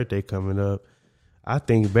 my birthday coming up. I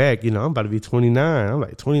think back, you know, I'm about to be 29. I'm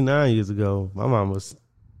like 29 years ago. My mom was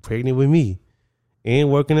pregnant with me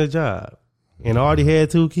and working a job and already had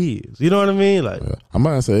 2 kids. You know what I mean? Like, I'm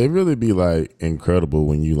gonna say it really be like incredible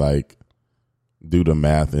when you like do the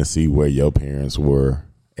math and see where your parents were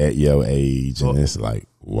at your age, and it's like,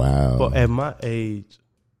 wow. But at my age,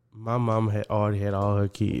 my mom had already had all her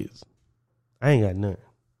kids. I ain't got none.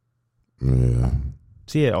 Yeah.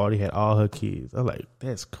 She had already had all her kids. I'm like,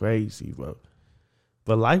 that's crazy, bro.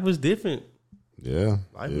 But life was different. Yeah,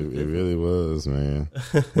 it really was, man.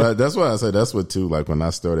 But that's why I say that's what too. Like when I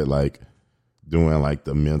started like doing like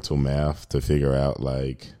the mental math to figure out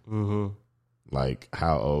like. Like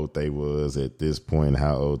how old they was at this point,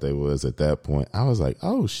 how old they was at that point. I was like,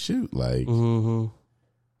 oh shoot, like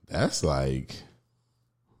that's like,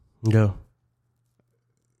 yeah.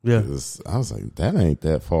 I was like, that ain't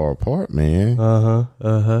that far apart, man.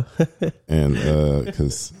 And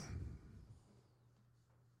because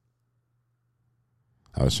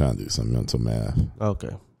I was trying to do some mental math.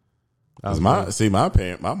 Okay. Cause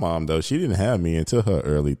my mom though, she didn't have me until her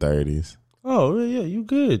early 30s. Oh yeah, you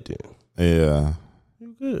good then. Yeah.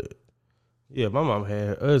 You good. Yeah, my mom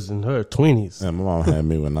had us in her 20s. Yeah, my mom had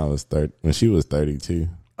me when she was 32.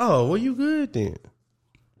 Oh, well, you good then.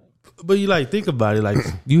 But you like think about it, like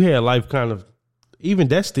you had life kind of, even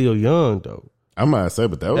that's still young though. I might say,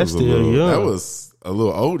 but that was a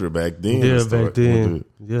little older back then. Yeah, back then.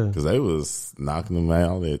 Because they was knocking them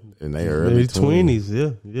out in their early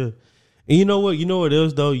 20s. Yeah. And you know what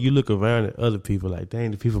else though? You look around at other people like,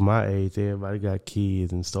 dang, the people my age, everybody got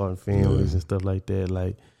kids and starting families and stuff like that.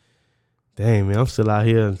 Like, dang, man, I'm still out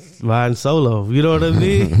here riding solo. You know what I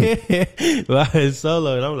mean? Riding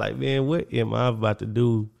solo. And I'm like, man, what am I about to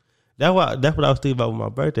do That's what I was thinking about with my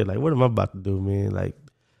birthday. Like, what am I about to do, man? Like,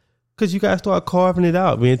 cause you gotta start carving it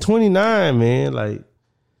out, man. 29, man. Like,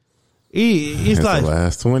 it's like the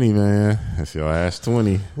last 20, man. It's your last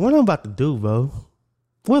 20. What I'm about to do, bro?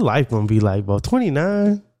 What life gonna be like, bro?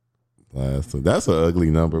 29. That's an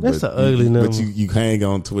ugly number. That's an ugly number. But you hang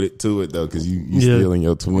on to it though, because you still in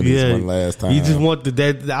your 20s one last time. You just want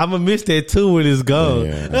that. I'm gonna miss that too when it's gone.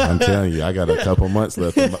 Yeah, I'm telling you, I got a couple months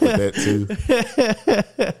left with that too.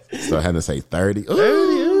 So I had to say 30.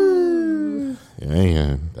 30.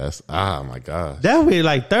 Yeah, that's my gosh. That way,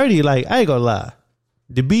 like 30. Like, I ain't gonna lie,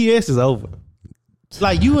 the BS is over.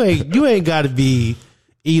 Like, you ain't got to be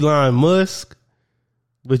Elon Musk,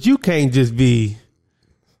 but you can't just be.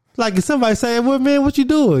 Like, if somebody say, well, man, what you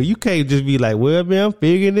doing? You can't just be like, well, man, I'm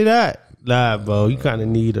figuring it out. Nah, bro, you kind of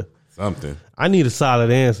need something. I need a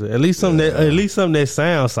solid answer. At least something that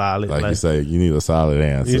sounds solid. Like you say, you need a solid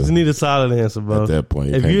answer. You just need a solid answer, bro. At that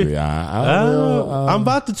point, you can't be, I'm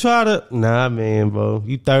about to try to. Nah, man, bro.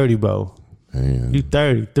 You 30, bro. Man. You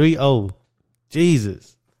 30. 3-0.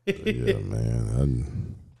 Jesus. Yeah,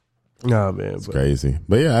 man. Nah, man. It's crazy.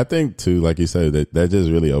 But yeah, I think too, like you said, that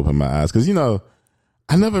just really opened my eyes. Because,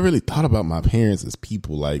 I never really thought about my parents as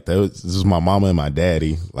people. Like, this was my mama and my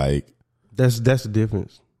daddy. Like, that's the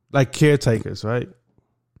difference. Like caretakers, right?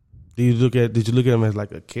 Did you look at them as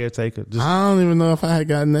like a caretaker? I don't even know if I had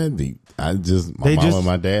gotten that deep. My mama and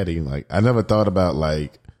my daddy. Like, I never thought about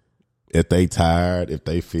like if they tired, if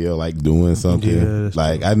they feel like doing something. Yeah,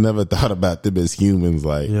 like, I never thought about them as humans.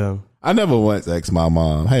 Like, I never once asked my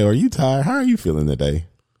mom, "Hey, are you tired? How are you feeling today?"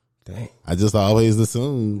 Dang. I just always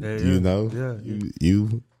assumed,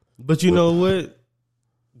 you. But you know what?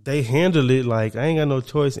 They handle it like I ain't got no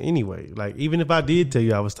choice anyway. Like, even if I did tell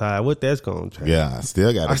you I was tired, what that's going to change? Yeah, I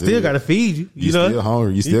still got to feed you. You know, still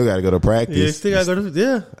hungry. You still got to go to practice. Yeah, still got to go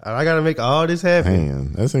to. I got to make all this happen.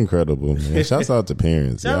 Man, that's incredible. Man. Shouts out to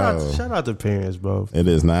parents. Shout out to parents, bro. It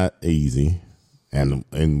is not easy. And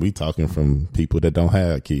we talking from people that don't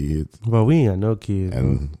have kids. Well, we ain't got no kids.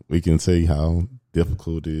 And we can see how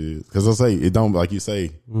difficult it is. Because I say, it don't, like you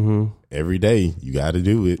say, every day you got to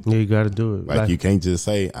do it. Yeah, you got to do it. Like, you can't just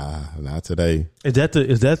say, not today. Is that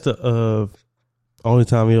the only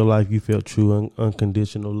time in your life you felt true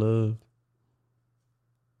unconditional love?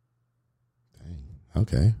 Dang.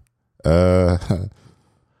 Okay.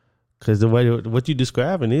 Because the way what you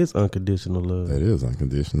describing is unconditional love. That is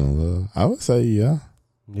unconditional love. I would say, yeah.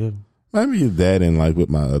 Maybe that and like with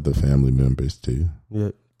my other family members too. Yeah,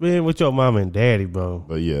 man, with your mom and daddy, bro.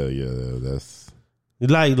 But yeah, that's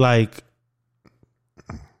like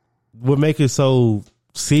what make it so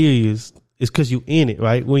serious is because you in it,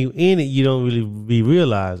 right? When you in it, you don't really be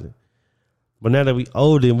realizing. But now that we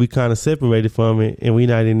older and we kind of separated from it, and we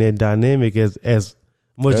not in that dynamic as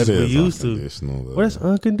much as we used to. Well, that's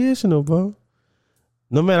unconditional, bro.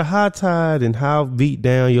 No matter how tired and how beat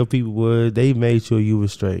down your people were, they made sure you were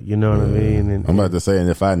straight. You know what I mean? And, I'm about to say, and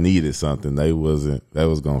if I needed something, that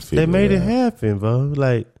was going to fit. They made it happen, bro.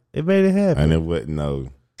 Like, it made it happen. And it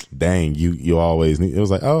wasn't dang, you always need. It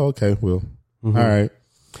was like, oh, okay, well, all right.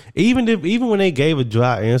 Even when they gave a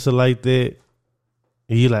dry answer like that,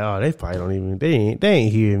 you like, oh, they probably don't even, they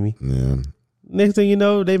ain't hearing me. Yeah. Next thing you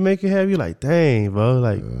know, they make it happen. You like, dang, bro.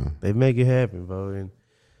 Like, they make it happen, bro. And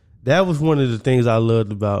that was one of the things I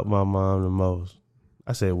loved about my mom the most.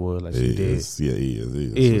 I said, well, like she did. Yeah, he is.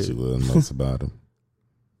 That's what you love most about him.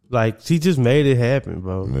 Like, she just made it happen,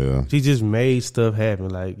 bro. Yeah. She just made stuff happen.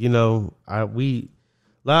 Like, a lot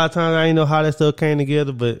of times I didn't know how that stuff came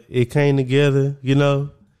together, but it came together, Yeah.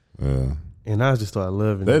 And I just started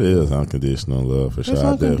loving that it. That is unconditional love for sure.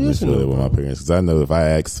 I definitely feel it with my parents because I know if I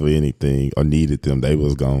asked for anything or needed them, they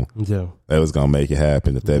was gonna make it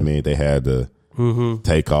happen. If that meant they had to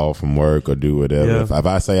take off from work or do whatever. Yeah. If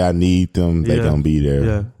I say I need them, they gonna be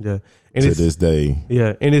there. Yeah. And to this day.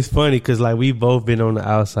 Yeah, and it's funny because like we've both been on the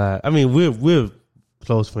outside. I mean, we're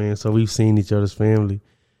close friends, so we've seen each other's family.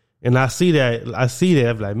 And I see that.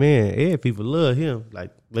 I'm like, man, people love him.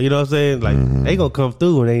 Like, you know what I'm saying? Like, they gonna come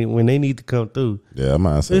through when they need to come through. Yeah, I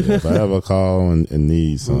might say that. If I ever call and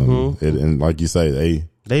need something, and like you say,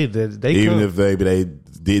 they even if they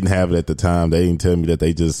didn't have it at the time, they didn't tell me that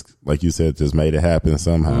they just, like you said, just made it happen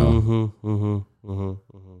somehow. And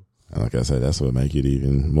like I said, that's what make it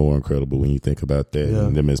even more incredible when you think about that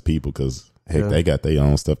and them as people, because they got their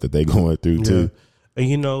own stuff that they going through too. And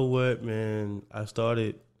you know what, man?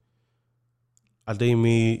 I think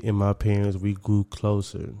me and my parents, we grew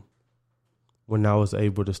closer when I was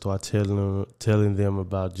able to start telling them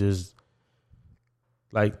about just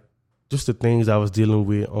the things I was dealing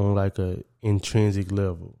with on like a intrinsic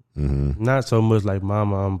level. Not so much like,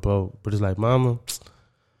 mama, I'm broke, but it's like, mama,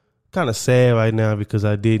 kind of sad right now because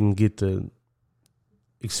I didn't get to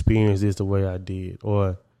experience this the way I did,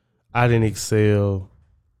 or I didn't excel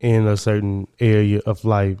in a certain area of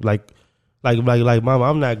life. Like, Mama,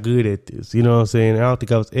 I'm not good at this. You know what I'm saying? I don't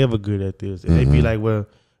think I was ever good at this. And they be like, well,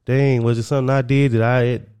 dang, was it something I did?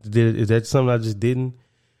 Is that something I just didn't?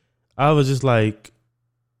 I was just like,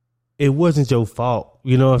 it wasn't your fault.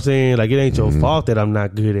 You know what I'm saying? Like, it ain't your fault that I'm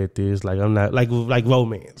not good at this. Like, I'm not like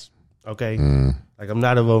romance. Okay, like I'm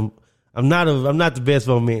not the best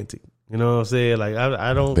romantic. You know what I'm saying? Like,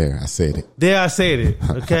 I don't. There, I said it. There, I said it.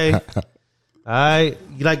 Okay, I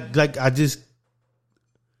like I just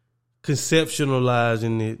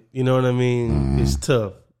conceptualizing it. You know what I mean? It's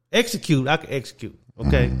tough. Execute, I can execute.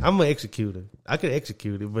 Okay, I'm an executor. I can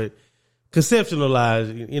execute it, but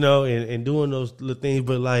conceptualize, you know, and doing those little things.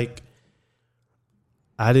 But like,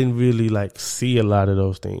 I didn't really like see a lot of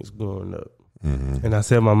those things growing up. And I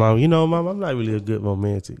said, to my mom, you know, Mom, I'm not really a good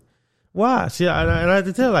romantic. Why? And I had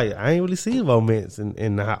to tell, like, I ain't really seen romance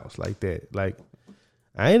in the house like that. Like,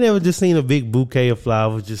 I ain't ever just seen a big bouquet of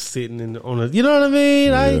flowers just sitting on a, you know what I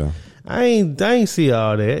mean? Yeah. I ain't see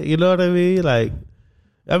all that. You know what I mean? Like,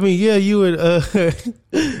 I mean, yeah, you and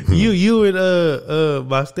you and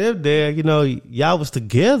my stepdad, you know, y'all was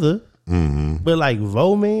together, but like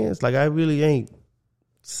romance, like I really ain't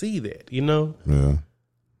see that, you know. Yeah.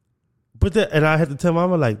 But and I had to tell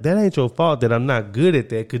Mama, like, that ain't your fault that I'm not good at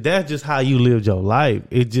that, because that's just how you lived your life.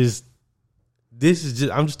 I'm just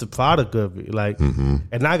a product of it. Like,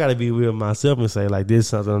 and I got to be real with myself and say, like, this is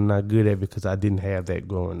something I'm not good at because I didn't have that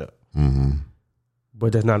growing up.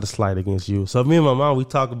 But that's not a slight against you. So me and my mom, we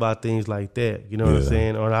talk about things like that. You know what I'm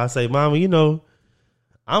saying? Or I say, Mama, you know,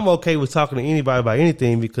 I'm okay with talking to anybody about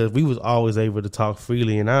anything because we was always able to talk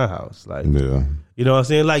freely in our house. Like, you know what I'm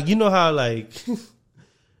saying? Like, you know how like...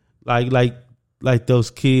 like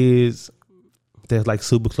those kids that's like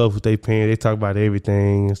super close with their parents, they talk about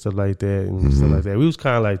everything and stuff like that and stuff like that. We was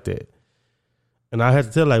kind of like that, and I had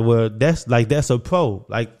to tell like, well, that's a pro.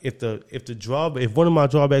 Like if one of my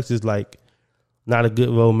drawbacks is like not a good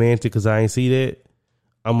romantic because I ain't see that,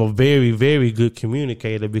 I'm a very, very good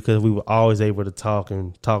communicator because we were always able to talk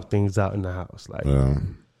things out in the house. Like,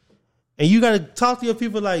 and you got to talk to your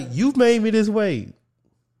people like, you've made me this way,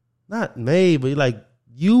 not made, but like.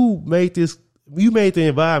 You made the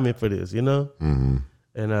environment for this, you know?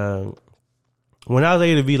 And when I was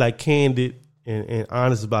able to be like candid and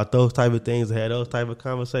honest about those type of things and had those type of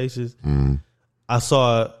conversations, I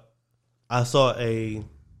saw a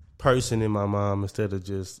person in my mom instead of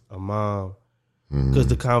just a mom. Because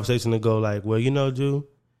the conversation would go like, well, you know, Drew,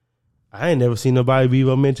 I ain't never seen nobody be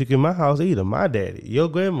romantic in my house either. My daddy, your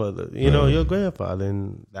grandmother, you know, your grandfather.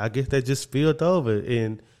 And I guess that just spilled over.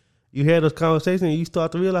 And you had those conversations and you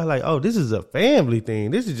start to realize like, oh, this is a family thing.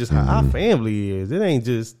 This is just how our family is. It ain't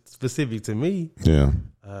just specific to me. Yeah.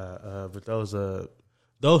 But those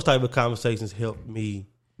type of conversations help me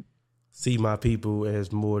see my people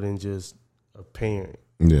as more than just a parent.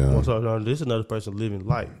 Yeah. Also, this is another person living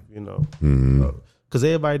life, you know. Because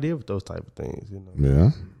everybody deal with those type of things, you know.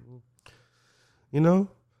 Yeah. You know?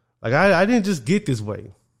 Like I didn't just get this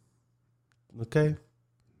way. Okay?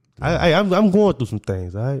 I'm going through some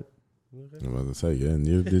things, all right? I was gonna say, yeah, and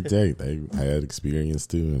you did they had experience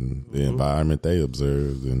too, and the environment they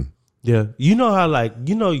observed, and yeah, you know how like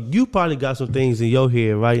you probably got some things in your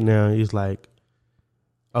head right now. It's like,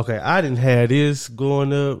 okay, I didn't have this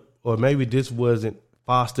growing up, or maybe this wasn't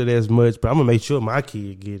fostered as much, but I'm gonna make sure my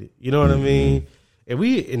kid get it. You know what I mean?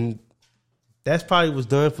 And that's probably was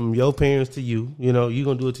done from your parents to you. You know, you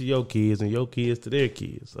gonna do it to your kids, and your kids to their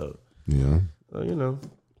kids. So yeah, you know.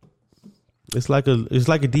 It's like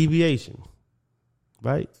a deviation,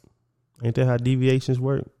 right? Ain't that how deviations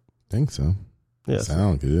work? Think so. Yeah,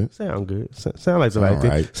 sound good. Sound good. Sound like the right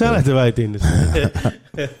thing. Sound like the right thing to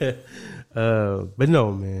say. But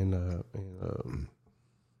no, man.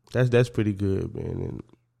 That's pretty good, man. And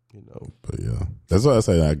you know, but yeah, that's why I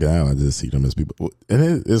say I just see them as people,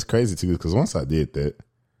 and it's crazy too because once I did that.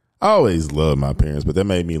 I always loved my parents, but that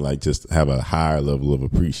made me like just have a higher level of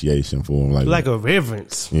appreciation for them, like a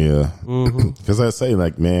reverence. Yeah, because I say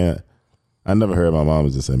like, man, I never heard my mom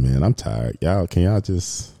just say, "Man, I'm tired. Can y'all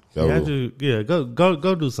just go?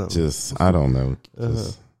 Go do something." Just I don't know,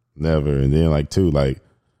 just never. And then like too, like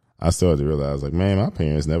I started to realize like, man, my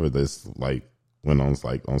parents never just like went on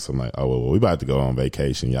like on some like, oh well, we about to go on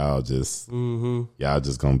vacation. Y'all just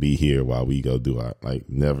gonna be here while we go do our like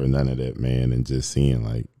never none of that, man. And just seeing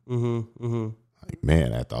like. Like,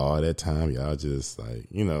 man, after all that time, y'all just like,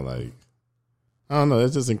 you know, like, I don't know.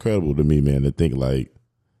 It's just incredible to me, man, to think like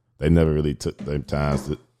they never really took their times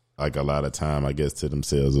to like a lot of time, I guess, to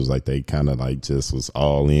themselves. It was like they kind of like just was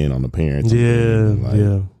all in on the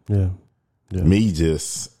parenting. Yeah. Me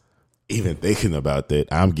just even thinking about that,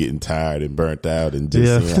 I'm getting tired and burnt out, and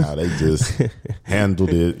just seeing how they just handled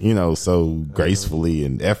it, you know, so gracefully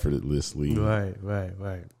and effortlessly. Right.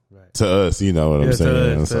 To us, you know what I'm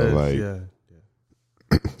saying? To So us, like,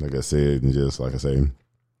 like I said, and just like I say,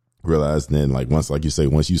 realizing then, like once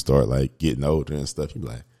you start like getting older and stuff, you be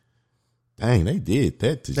like, dang, they did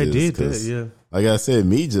that to They did that, yeah. Like I said,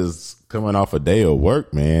 me just coming off a day of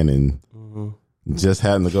work, man, and just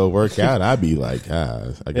having to go work out, I'd be like,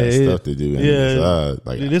 I got stuff to do. And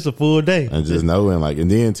like it's a full day. And just knowing, like, and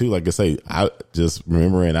then too, like I say, I just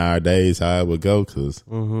remembering our days, how I would go, because,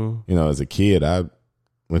 you know, as a kid, I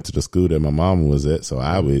went to the school that my mom was at, so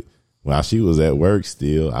I would, while she was at work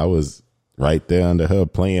still, I was right there under her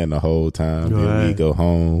playing the whole time. Then we'd go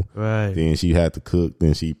home. Right. Then she had to cook.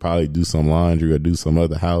 Then she'd probably do some laundry or do some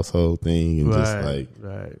other household thing. And just like,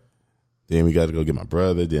 then we got to go get my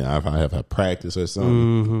brother. Then I probably have practice or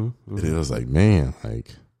something. And it was like, man,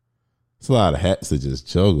 like, it's a lot of hats to just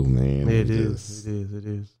juggle, man. It is.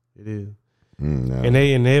 No. And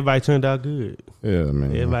everybody turned out good. Yeah,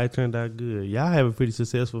 man. Everybody turned out good. Y'all have a pretty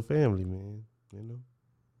successful family, man. You know,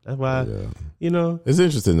 that's why. You know, it's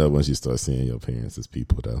interesting though once you start seeing your parents as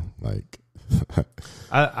people, though. Like,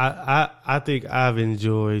 I think I've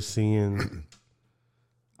enjoyed seeing.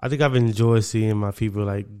 I think I've enjoyed seeing my people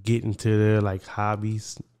like get into their like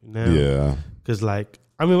hobbies now. Yeah, because like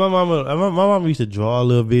I mean, my mama used to draw a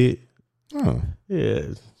little bit. Oh, yeah.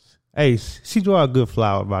 Hey, she draw a good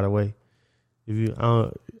flower, by the way. If you,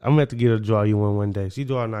 I'm gonna have to get her to draw you one day. She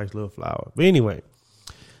draw a nice little flower. But anyway,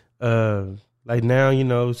 like now, you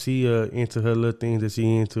know, she into her little things that she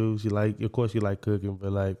into. She like, of course, she like cooking,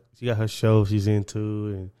 but like she got her show she's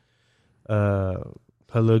into, and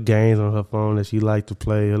her little games on her phone that she like to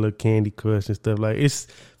play, her little Candy Crush and stuff. Like, it's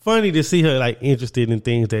funny to see her like interested in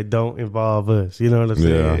things that don't involve us. You know what I'm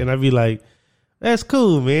saying? Yeah. And I'd be like, that's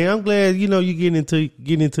cool, man. I'm glad, you know, you getting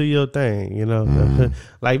into your thing, you know.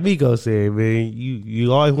 Like Miko said, man,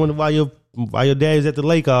 you always wonder why your daddy's at the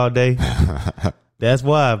lake all day. That's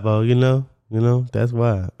why, bro, you know, that's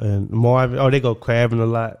why. And Marvin, they go crabbing a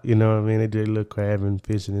lot, you know what I mean? They do a little crabbing,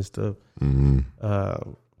 fishing and stuff.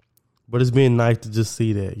 But it's been nice to just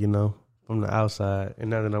see that, you know, from the outside. And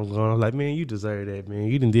now that I'm going, I'm like, man, you deserve that, man.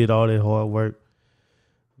 You done did all that hard work.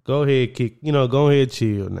 Go ahead, go ahead,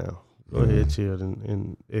 chill now. Go ahead, chill,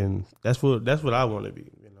 and that's what I want to be.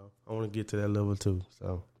 You know, I want to get to that level too.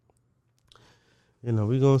 So, you know,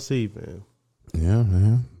 we gonna see, man. Yeah,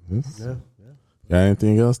 man. Yeah. Got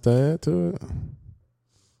anything else to add to it?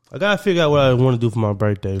 I gotta figure out what I want to do for my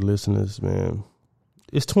birthday, listeners. Man,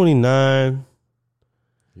 it's 29.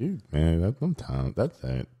 Man,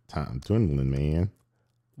 that time dwindling, man.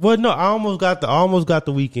 Well, no, I almost got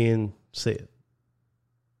the weekend set.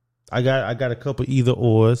 I got a couple either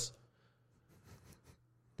ors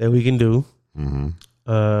that we can do.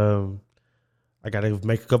 I got to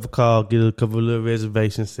make a couple calls, get a couple little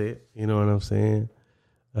reservations set. You know what I'm saying?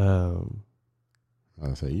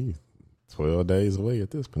 I say you 12 days away at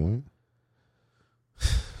this point.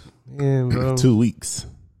 Man, bro. 2 weeks.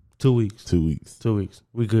 2 weeks. 2 weeks. 2 weeks.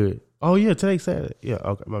 We good. Oh yeah, today's Saturday. Yeah,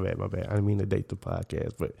 okay. My bad. I didn't mean to date the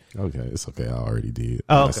podcast, but okay, it's okay. I already did.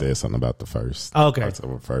 Oh, okay. I said something about the first. Okay,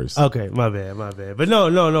 October 1st. Okay, my bad. But no.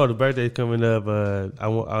 The birthday's coming up.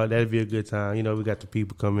 That'd be a good time. You know, we got the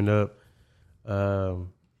people coming up.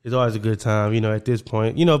 It's always a good time. You know, at this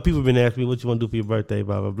point, you know, people been asking me what you want to do for your birthday,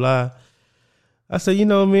 blah blah blah. I say, you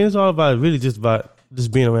know, man, it's all about really just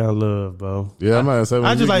being around love, bro. Yeah, I might say when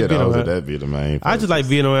I just like being around. That'd be the main focus. I just like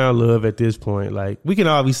being around love at this point. Like, we can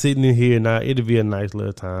all be sitting in here now. It'll be a nice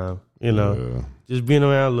little time, you know. Just being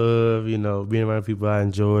around love, you know, being around people I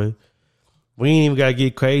enjoy. We ain't even gotta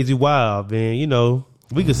get crazy wild, man. You know,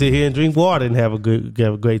 we can sit here and drink water and have a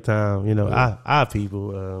great time. You know, our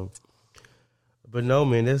people. But no,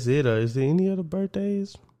 man, that's it. Is there any other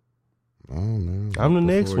birthdays? Oh man, I'm the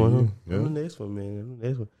next one. Yeah. I'm the next one, man. I'm the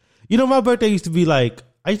next one. You know, my birthday used to be like,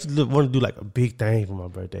 I used to want to do like a big thing for my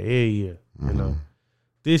birthday every year. You know,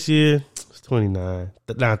 this year it's 29.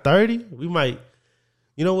 Now 30, we might.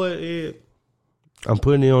 You know what, Ed? I'm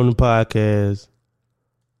putting it on the podcast.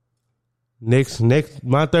 Next,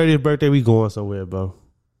 my 30th birthday, we going somewhere, bro.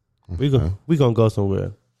 We gonna go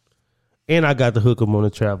somewhere. And I got the hook 'em on a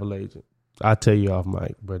travel agent. I'll tell you off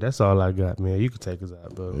mic, but that's all I got, man. You can take us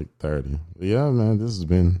out, bro. Big 30. Yeah, man, this has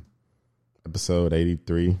been episode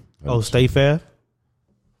 83. State Fair?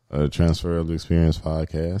 Transferable Experience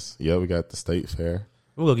podcast. Yeah, we got the State Fair.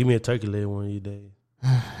 I'm going to give me a turkey leg one of these days.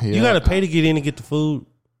 You got to pay to get in and get the food?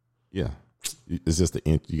 Yeah. It's just the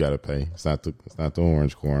you got to pay. It's not the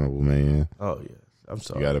Orange Carnival, man. Oh yeah, I'm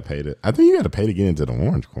sorry. You got to pay to. I think you got to pay to get into the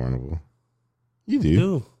Orange Carnival. You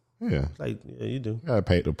do. Yeah. Like you do. You got to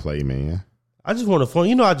pay to play, man. I just want a fun.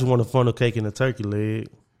 You know, I just want a funnel cake and a turkey leg.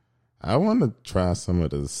 I want to try some of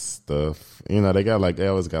the stuff. You know, they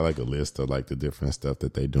always got like a list of like the different stuff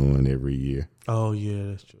that they doing every year. Oh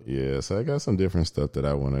yeah, that's true. Yeah, so I got some different stuff that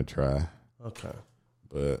I want to try. Okay.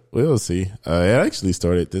 But we'll see. It actually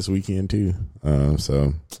started this weekend too.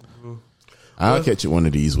 So I'll catch it one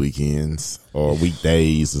of these weekends or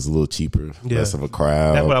weekdays. It's a little cheaper, less of a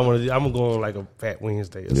crowd. That's what I want to do. I'm going on like a Fat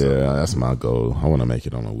Wednesday or something. Yeah, that's my goal. I want to make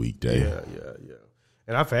it on a weekday. Yeah.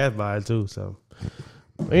 And I fast by it too, so.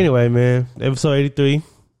 Anyway, man, episode 83.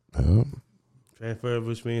 Yep.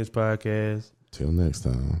 Transferable Experience Podcast. Till next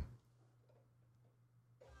time.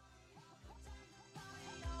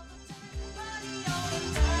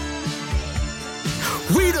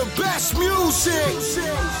 We the best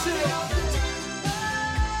music.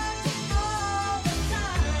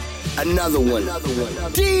 Another one.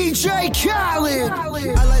 DJ Khaled.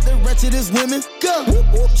 I like the wretchedest women. Go.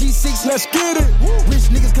 G6, let's get it. Rich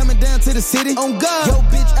niggas coming down to the city. On God. Yo,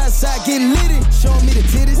 bitch, outside getting litty. Showing me the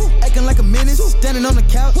titties. Acting like a menace. Standing on the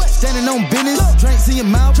couch. Standing on business. Drinks in your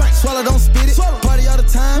mouth. Swallow, don't spit it. Party all the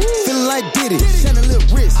time. Feeling like Diddy. Shining little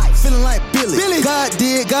wrist. Feeling like Billy. God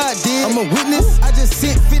did. I'm a witness. I just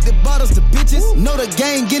sent 50 bottles to bitches. Know the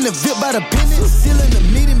gang getting a VIP by the business. Still in the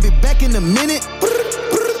meeting. Be back in a minute.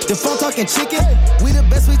 The phone talking chicken. We the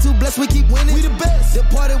best, we too blessed, we keep winning. We the best. The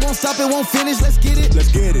party won't stop, it won't finish. Let's get it.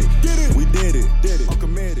 Let's get it. We did it. I'm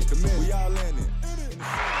committed. We all in it.